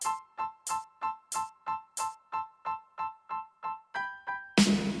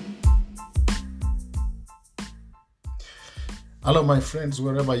Hello, my friends,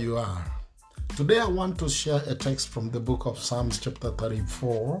 wherever you are. Today I want to share a text from the book of Psalms chapter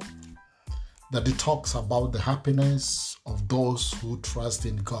 34 that it talks about the happiness of those who trust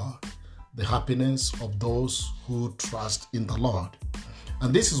in God, the happiness of those who trust in the Lord.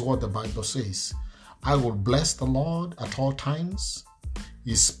 And this is what the Bible says. I will bless the Lord at all times.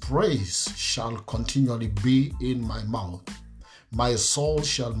 His praise shall continually be in my mouth. My soul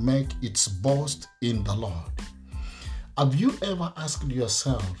shall make its boast in the Lord. Have you ever asked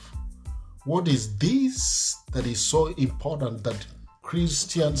yourself, what is this that is so important that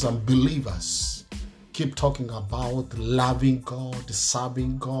Christians and believers keep talking about loving God,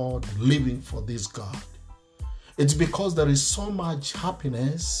 serving God, living for this God? It's because there is so much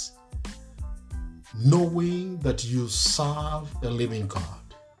happiness knowing that you serve a living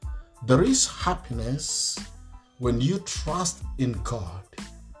God. There is happiness when you trust in God,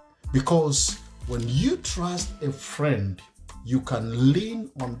 because when you trust a friend, you can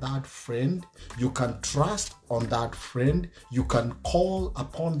lean on that friend, you can trust on that friend, you can call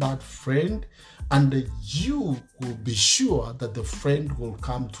upon that friend, and you will be sure that the friend will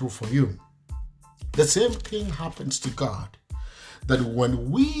come through for you. The same thing happens to God, that when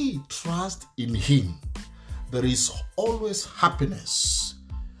we trust in Him, there is always happiness.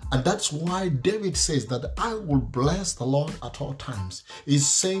 And that's why David says that I will bless the Lord at all times. He's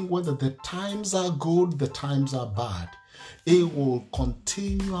saying whether the times are good, the times are bad, he will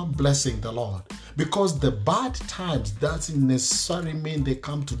continue blessing the Lord. Because the bad times doesn't necessarily mean they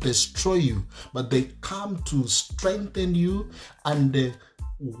come to destroy you, but they come to strengthen you and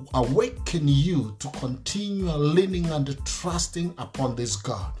awaken you to continue leaning and trusting upon this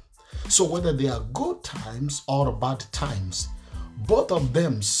God. So whether they are good times or bad times, both of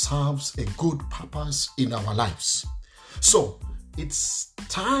them serves a good purpose in our lives. So it's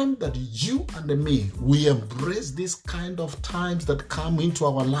time that you and me, we embrace this kind of times that come into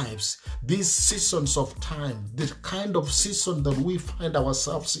our lives, these seasons of time, the kind of season that we find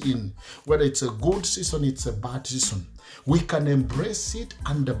ourselves in, whether it's a good season, it's a bad season. We can embrace it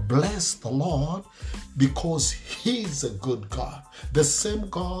and bless the Lord because He's a good God. The same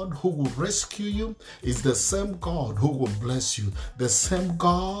God who will rescue you is the same God who will bless you. The same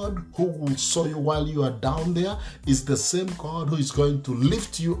God who will show you while you are down there is the same God who is going to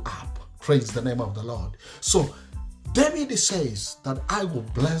lift you up. Praise the name of the Lord. So David says that I will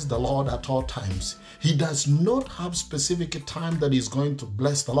bless the Lord at all times. He does not have specific time that he's going to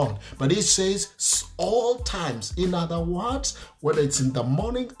bless the Lord, but he says all times. In other words, whether it's in the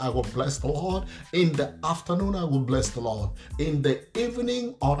morning, I will bless the Lord. In the afternoon, I will bless the Lord. In the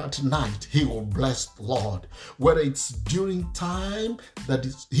evening or at night, he will bless the Lord. Whether it's during time that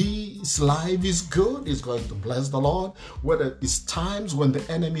his life is good, he's going to bless the Lord. Whether it's times when the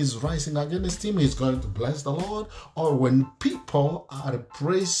enemy is rising against him, he's going to bless the Lord. Or when people are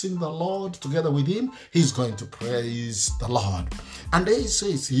praising the Lord together with him, he's going to praise the Lord. And then he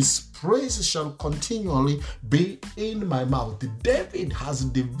says, his praise shall continually be in my mouth. David has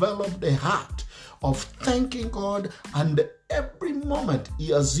developed a heart of thanking God, and every moment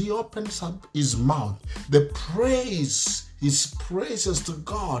as he opens up his mouth, his praises to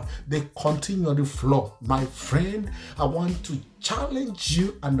God, they continually flow. My friend, I want to challenge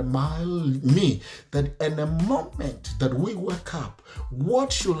you and me that in a moment that we wake up,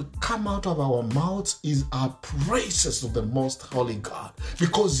 what should come out of our mouths is our praises to the most holy God,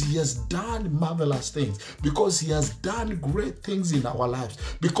 because He has done marvelous things, because He has done great things in our lives,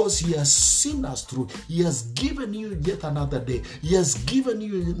 because He has seen us through. He has given you yet another day. He has given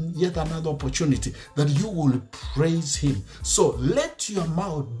you yet another opportunity that you will praise Him. So let your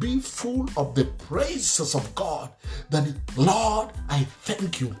mouth be full of the praises of God, that Lord, I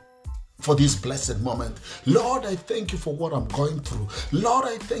thank you for this blessed moment. Lord, I thank you for what I'm going through. Lord,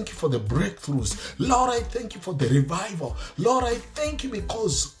 I thank you for the breakthroughs. Lord, I thank you for the revival. Lord, I thank you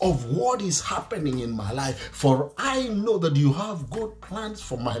because of what is happening in my life. For I know that you have good plans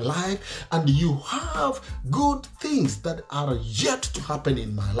for my life, and you have good things that are yet to happen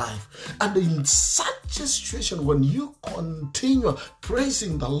in my life. And in such a situation, when you continue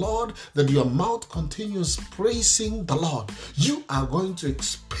praising the Lord, that your mouth continues praising the Lord, you are going to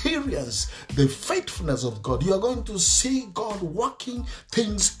experience the faithfulness of God. You are going to see God working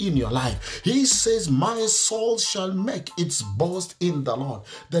things in your life. He says, my soul shall make its boast in the Lord.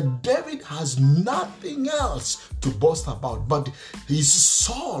 That David has nothing else to boast about, but his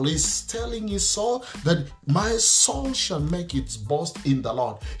soul is telling his soul that my soul shall make its boast in the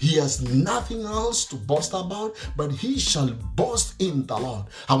Lord. He has nothing else to boast about, but he shall boast in the Lord.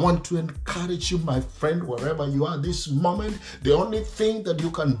 I want to encourage you, my friend, wherever you are this moment, the only thing that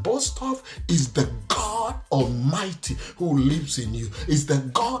you can boast of is the God God Almighty who lives in you. It's the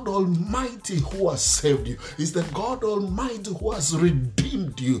God Almighty who has saved you. It's the God Almighty who has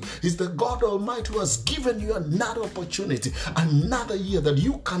redeemed you. It's the God Almighty who has given you another opportunity, another year that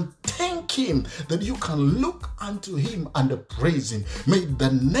you can thank Him, that you can look unto Him and praise Him. May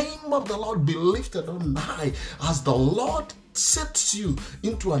the name of the Lord be lifted on high as the Lord sets you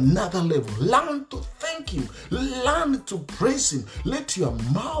into another level. Learn to thank Him. Learn to praise Him. Let your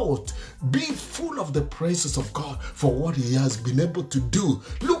mouth be full of the praises of God for what He has been able to do.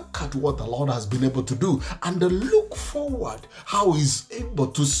 Look at what the Lord has been able to do and look forward how He's able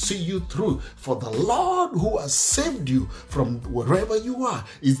to see you through. For the Lord who has saved you from wherever you are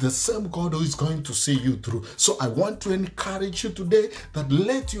is the same God who is going to see you through. So I want to encourage you today that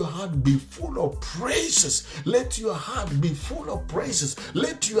let your heart be full of praises. Let your heart be full of praises.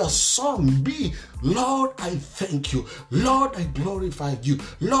 Let your song be, Lord, I thank you. Lord, I glorify you.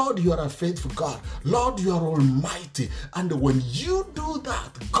 Lord, you are a faithful God. Lord, you are almighty. And when you do that,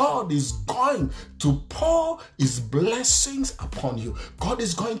 God is going to pour His blessings upon you. God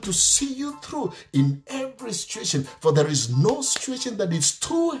is going to see you through in every situation. For there is no situation that is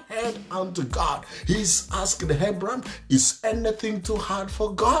too hard unto God. He's asking Abraham, is anything too hard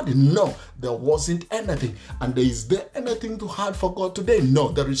for God? No, there wasn't anything. And is there anything too hard for God today? No,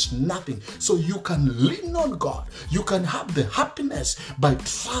 there is nothing. So you can lean on God. You can have the happiness by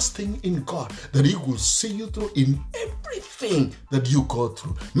trusting in God that He will see you through in everything that you go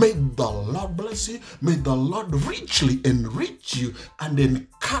through. May the Lord bless you. May the Lord richly enrich you and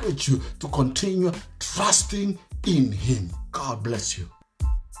encourage you to continue trusting in Him. God bless you.